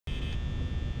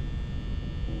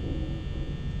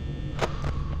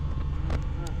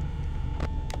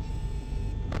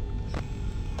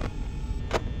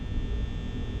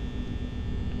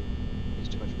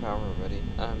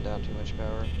I'm down too much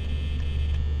power.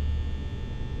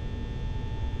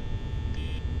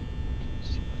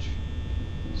 It's too much.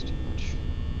 It's too much.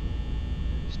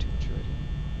 It's too much already.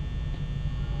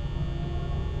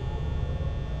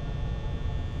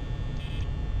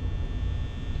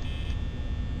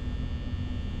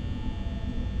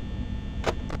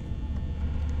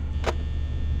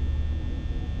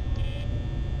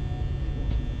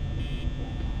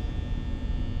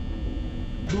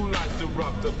 Who likes to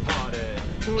rock the party?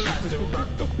 Who likes to rock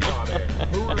the party?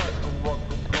 Who likes to rock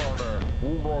the party? Who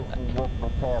likes to rock the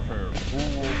party?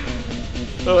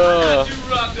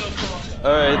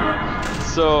 Alright,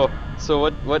 so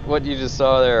what you just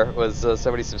saw there was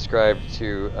somebody subscribed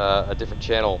to a different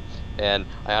channel, and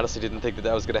I honestly didn't think that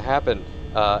that was going to happen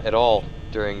at all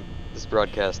during this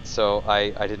broadcast, so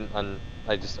I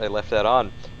left that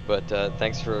on, but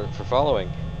thanks for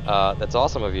following. That's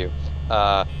awesome of you.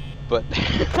 But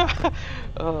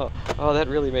oh, that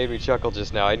really made me chuckle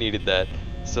just now. I needed that.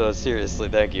 So seriously,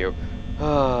 thank you.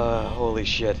 Holy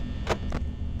shit.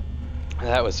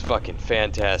 That was fucking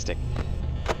fantastic.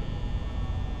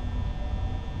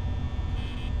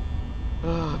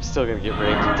 Oh, I'm still gonna get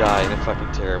raped and die in a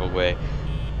fucking terrible way.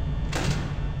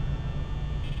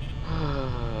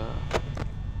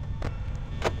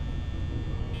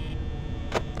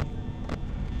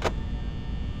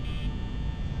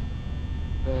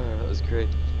 That was great.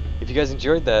 If you guys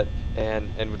enjoyed that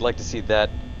and would like to see that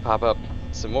pop up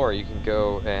some more, you can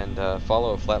go and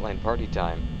follow Flatline Party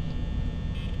Time.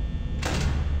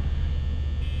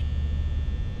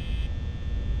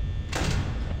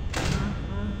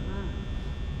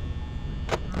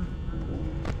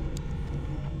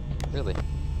 Really?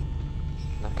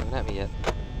 Not coming at me yet.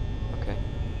 Okay.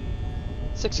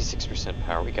 66%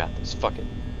 power, we got this. Fuck it.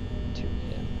 2,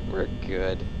 yeah. We're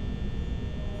good.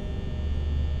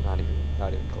 Not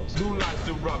even close. Who likes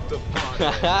to rock the party?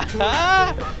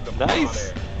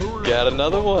 Nice! Got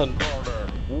another one!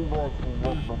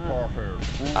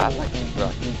 I like to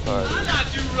rock the party.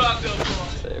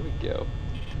 There we go.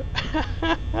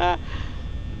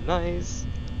 Nice!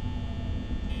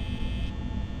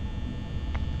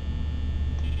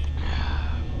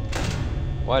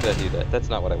 Why did I do that? That's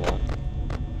not what I want.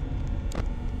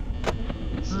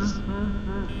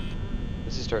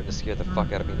 This is starting to scare the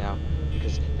fuck out of me now.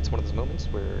 Because it's one of those moments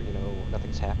where, you know,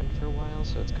 nothing's happened for a while,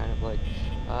 so it's kind of like,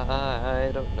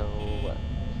 I don't know,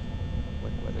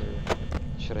 whether,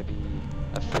 should I be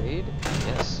afraid?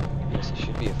 Yes, I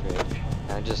should be afraid.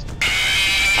 And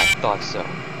I thought so.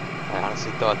 I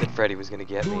honestly thought that Freddy was gonna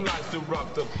get me.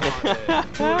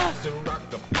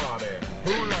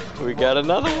 We got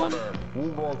another one.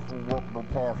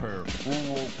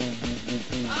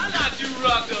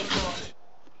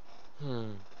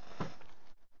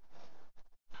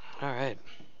 Alright.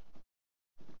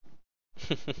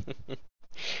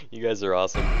 You guys are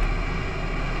awesome.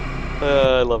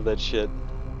 I love that shit.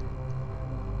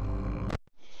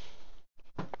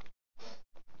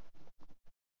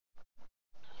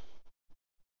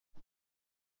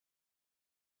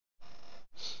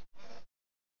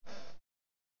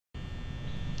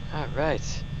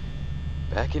 Alright.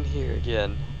 Back in here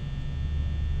again.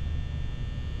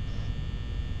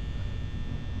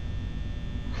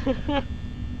 Can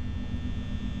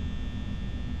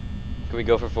we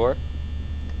go for 4?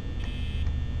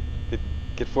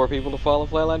 Get 4 people to follow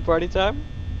Flatline Party Time?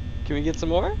 Can we get some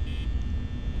more?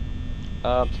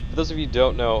 For those of you who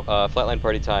don't know, Flatline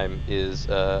Party Time is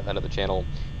another channel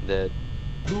that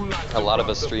a lot of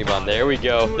us stream on. There we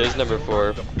go. There's number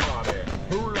 4. The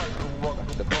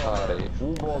party.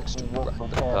 Rock the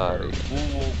party.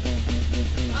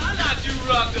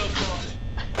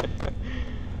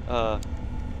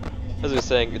 As I was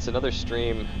saying, it's another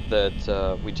stream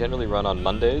that we generally run on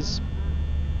Mondays.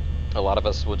 A lot of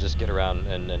us will just get around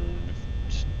and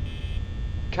just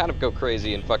kind of go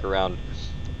crazy and fuck around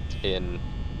in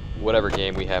whatever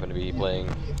game we happen to be playing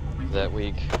that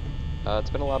week. It's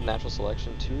been a lot of natural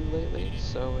selection too lately,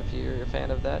 so if you're a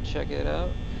fan of that, check it out.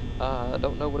 I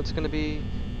don't know what it's going to be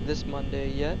this Monday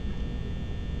yet,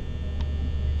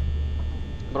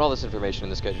 but all this information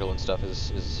in the schedule and stuff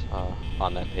is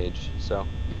on that page, so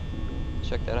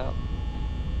check that out.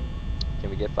 Can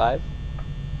we get 5?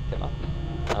 Come on.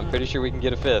 I'm pretty sure we can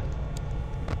get a 5th.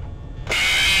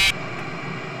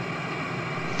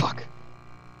 Fuck.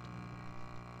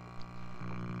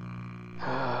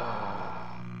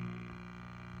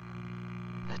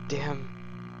 That damn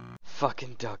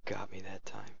fucking duck got me that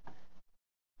time.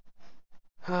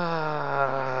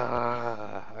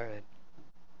 Alright.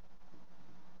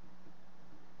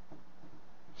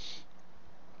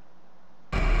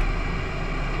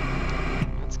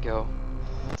 Let's go.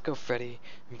 Let's go go, Freddy.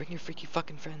 And bring your freaky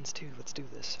fucking friends, too. Let's do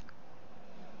this.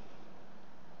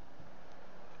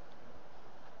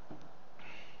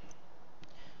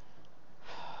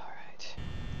 Alright.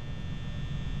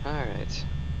 Alright.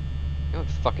 You know what?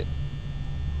 Fuck it.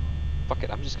 Fuck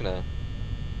it. I'm just gonna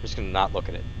not look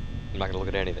at it. I'm not gonna look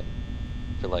at anything.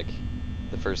 For, like,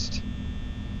 the first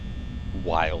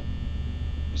while.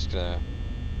 I'm just gonna...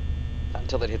 Not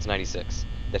until that hits 96.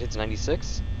 That hits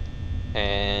 96,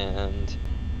 and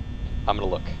I'm gonna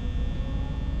look.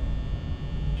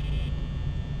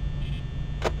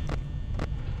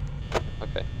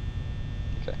 Okay.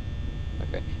 Okay.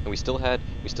 Okay. And we still had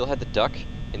the duck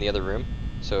in the other room,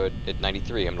 so at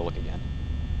 93 I'm gonna look again.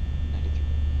 93.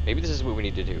 Maybe this is what we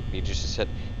need to do. We just set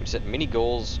mini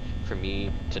goals for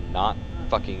me to not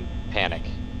fucking panic.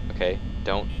 Okay?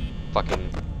 Don't fucking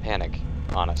panic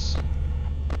on us.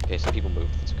 Okay, some people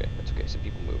moved. That's okay. That's okay. Some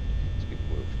people moved. Some people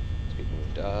moved. Some people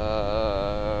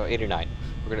moved. 89.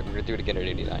 We're gonna do it again at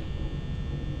 89.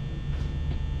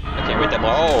 I can't wait that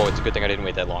long. Oh, it's a good thing I didn't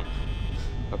wait that long.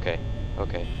 Okay.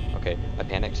 Okay. Okay. I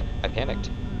panicked. I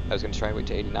panicked. I was gonna try and wait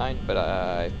to 89, but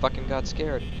I fucking got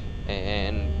scared,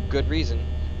 and good reason.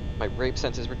 My rape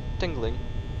senses were tingling.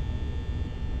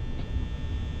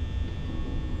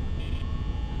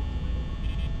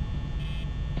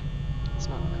 That's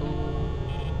not cool.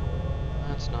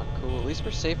 That's not cool. At least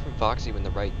we're safe from Foxy when the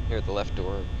left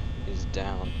door is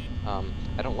down.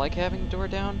 I don't like having the door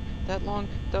down that long,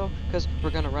 though, because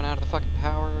we're gonna run out of the fucking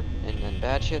power, and then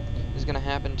bad shit is gonna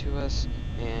happen to us,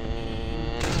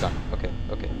 and he's gone. Okay,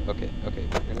 okay, okay, okay.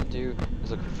 What we're gonna do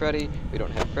is look for Freddy. We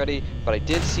don't have Freddy, but I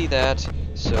did see that,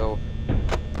 so...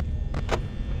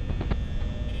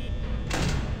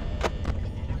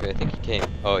 Okay, I think he came.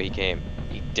 Oh, he came.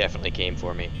 He definitely came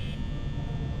for me.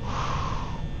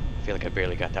 I feel like I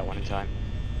barely got that one in time.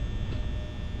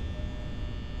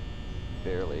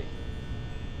 Barely.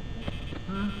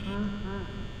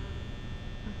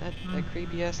 That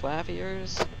creepy ass laugh of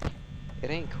yours?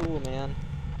 It ain't cool, man.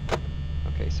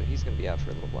 Okay, so he's gonna be out for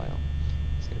a little while.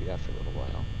 He's gonna be out for a little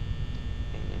while.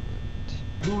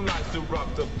 And Who likes to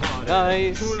rock the party?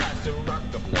 nice. Who likes to rock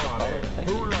the party? Thank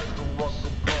Who you. likes to rock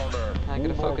the party? I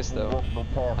gotta focus though.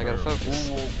 I gotta focus,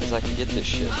 cause I can get this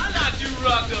shit. I got you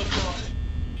rocked up, bro.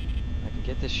 I can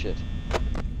get this shit.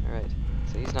 Alright,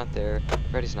 so he's not there.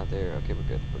 Freddy's not there. Okay, we're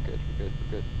good. We're good. We're good.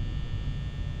 We're good.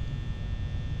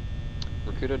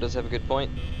 Rakudo does have a good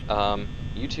point.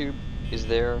 YouTube is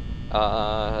there.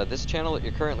 This channel that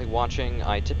you're currently watching,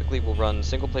 I typically will run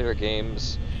single-player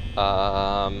games.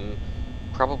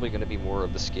 Probably going to be more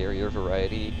of the scarier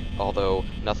variety, although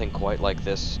nothing quite like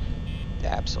this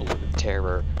absolute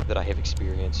terror that I have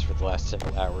experienced for the last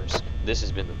several hours. This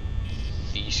has been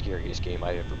the scariest game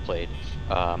I've ever played.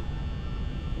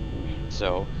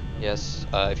 So, yes,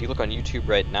 if you look on YouTube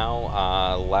right now,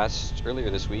 earlier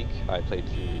this week, I played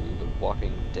through The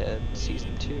Walking Dead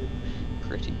Season 2.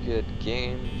 Pretty good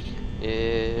game.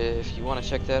 If you want to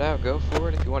check that out, go for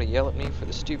it. If you want to yell at me for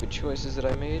the stupid choices that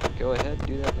I made, go ahead and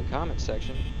do that in the comment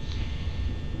section.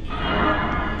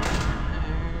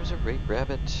 There's a rape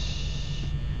rabbit.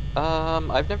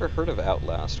 I've never heard of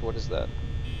Outlast. What is that?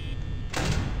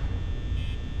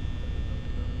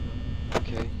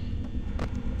 Okay.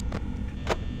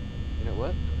 You know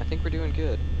what? I think we're doing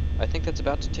good. I think that's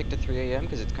about to tick to 3 a.m.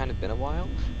 because it's kind of been a while,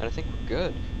 and I think we're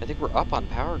good. I think we're up on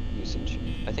power usage.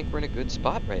 I think we're in a good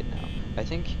spot right now. I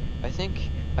think, and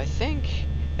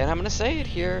I'm gonna say it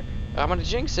here, I'm gonna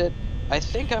jinx it, I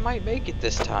think I might make it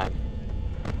this time.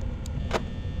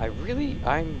 I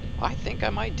think I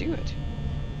might do it.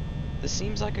 This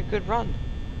seems like a good run.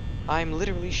 I'm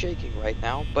literally shaking right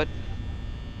now, but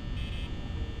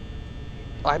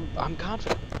I'm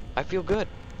confident. I feel good,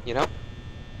 you know?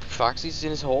 Foxy's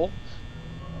in his hole,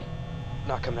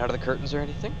 not coming out of the curtains or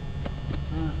anything.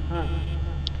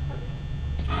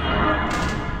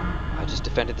 I just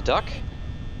defended the duck,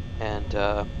 and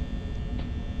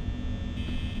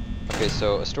okay,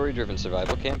 so a story-driven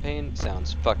survival campaign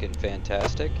sounds fucking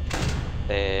fantastic.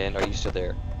 And are you still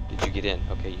there? Did you get in?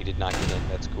 Okay, you did not get in.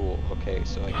 That's cool. Okay,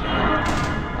 so I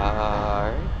can't.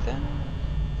 Alright then.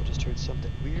 I just heard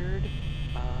something weird.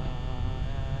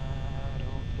 I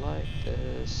don't like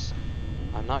this.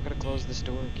 I'm not gonna close this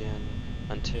door again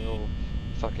until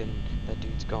fucking that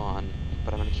dude's gone.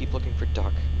 But I'm gonna keep looking for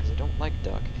Duck, because I don't like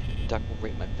Duck. Duck will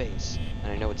rape my face.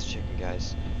 And I know it's a chicken,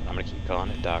 guys. But I'm gonna keep calling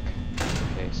it Duck.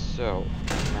 Okay, so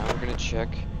now we're gonna check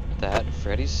that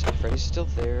Freddy's still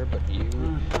there, but you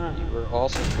were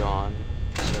also gone.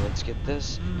 So let's get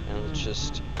this, and let's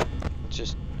just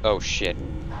oh shit.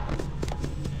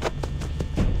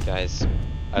 Guys,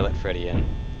 I let Freddy in.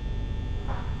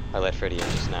 I let Freddy in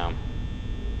just now.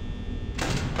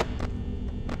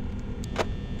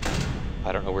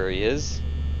 I don't know where he is.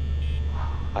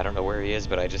 I don't know where he is,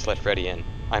 but I just let Freddy in.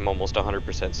 I'm almost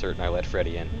 100% certain I let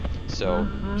Freddy in. So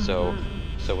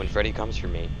when Freddy comes for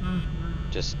me,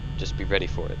 just be ready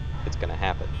for it. It's gonna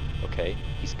happen, okay?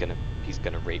 He's gonna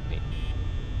rape me.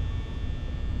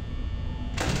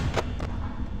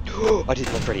 I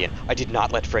didn't let Freddy in. I did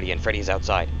not let Freddy in. Freddy is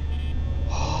outside.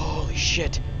 Holy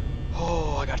shit.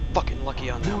 Oh, I got fucking lucky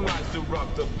on that one.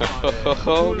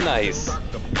 Oh, nice.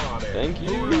 Thank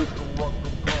you.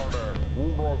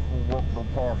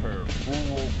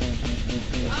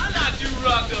 I'm not too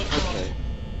rock the party.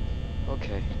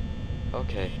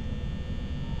 Okay.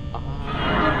 I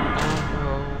don't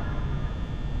know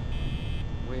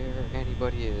where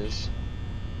anybody is.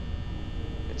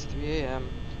 It's 3 a.m.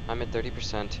 I'm at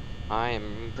 30%. I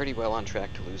am pretty well on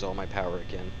track to lose all my power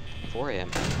again. 4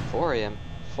 a.m. 4 a.m.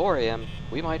 4 a.m.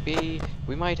 I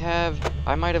might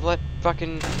have let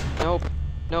fucking, nope.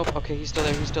 Okay, he's still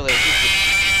there. I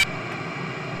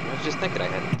was just thinking I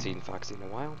hadn't seen Foxy in a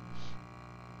while.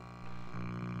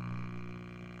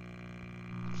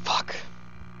 Fuck.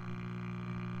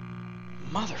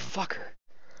 Motherfucker.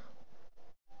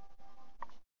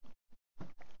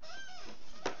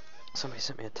 Somebody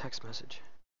sent me a text message.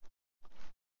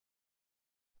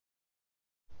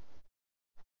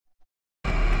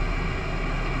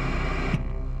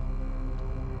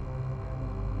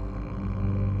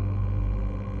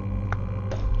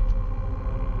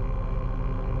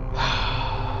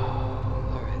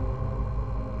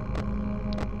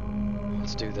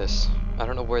 Let's do this. I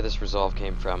don't know where this resolve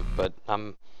came from, but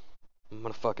I'm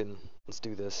gonna fucking, let's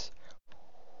do this.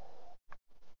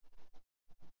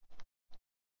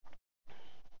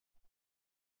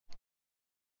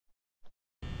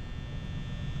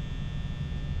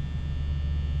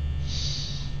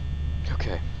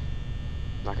 Okay.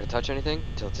 Not gonna touch anything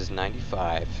until it says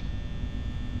 95.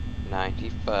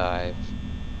 95.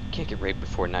 Can't get raped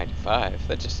before 95.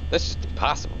 That's just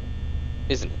impossible,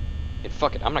 isn't it? And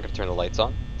fuck it, I'm not gonna turn the lights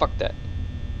on. Fuck that.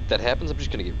 If that happens, I'm just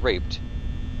gonna get raped.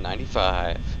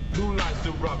 95. Who likes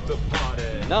to rock the party?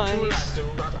 Nice. Who likes to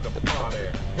rock the party?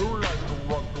 Who likes to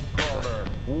rock the party?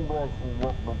 Who likes to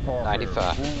rock the party?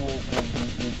 95.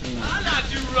 I'm not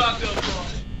too rock the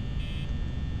party.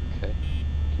 Okay.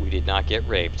 We did not get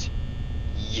raped.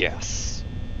 Yes.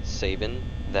 Saving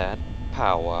that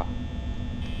power.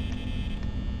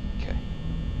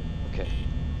 Okay.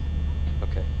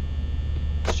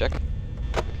 Let's check.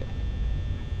 Okay.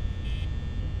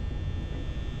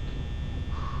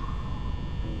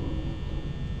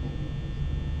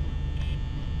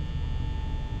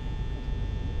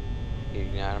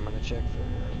 Ignite, I'm gonna check for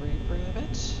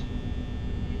reprints.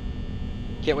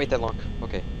 Can't wait that long.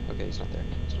 Okay, he's not there.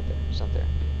 He's not there.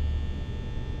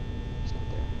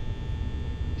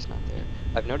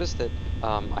 I've noticed that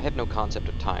I have no concept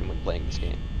of time when playing this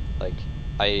game. Like,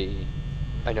 I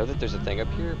know that there's a thing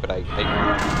up here, but I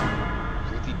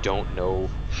really don't know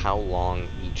how long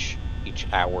each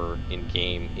hour in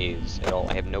game is at all.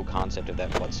 I have no concept of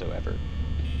that whatsoever.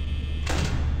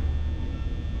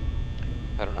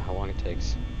 I don't know how long it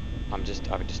takes. I'm just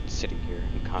sitting here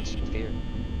in constant fear,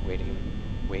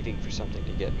 waiting for something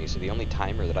to get me. So the only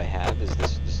timer that I have is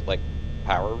this like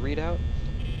power readout,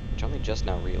 which I only just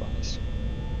now realized.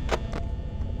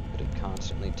 But it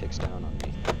constantly ticks down on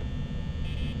me.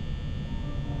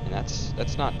 And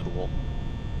that's not cool.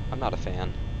 I'm not a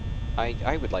fan.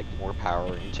 I would like more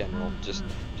power in general. Just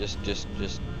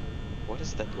what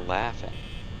is that laughing?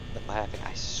 The laughing,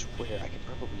 I swear I could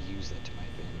probably use that to my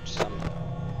advantage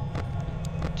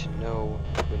somehow. To know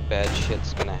when bad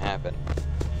shit's gonna happen.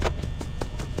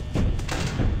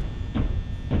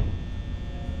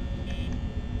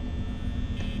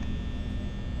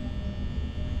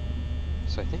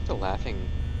 So I think the laughing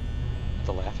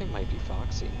might be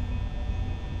Foxy.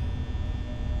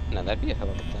 Now that'd be a hell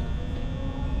of a thing.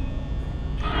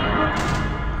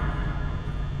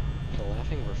 If the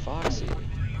laughing were Foxy,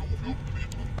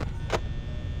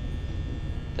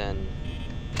 then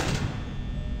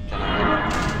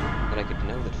I could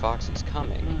know that Foxy's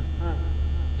coming,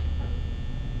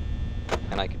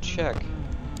 and I could check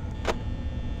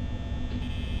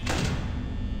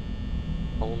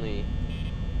only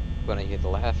when I hear the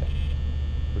laughing.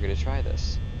 We're gonna try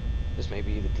this. This may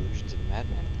be the delusions of a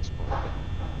madman at this point, but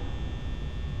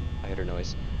I heard a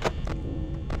noise.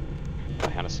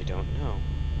 I honestly don't know.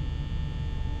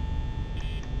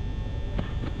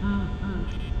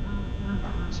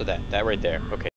 So that right there, okay.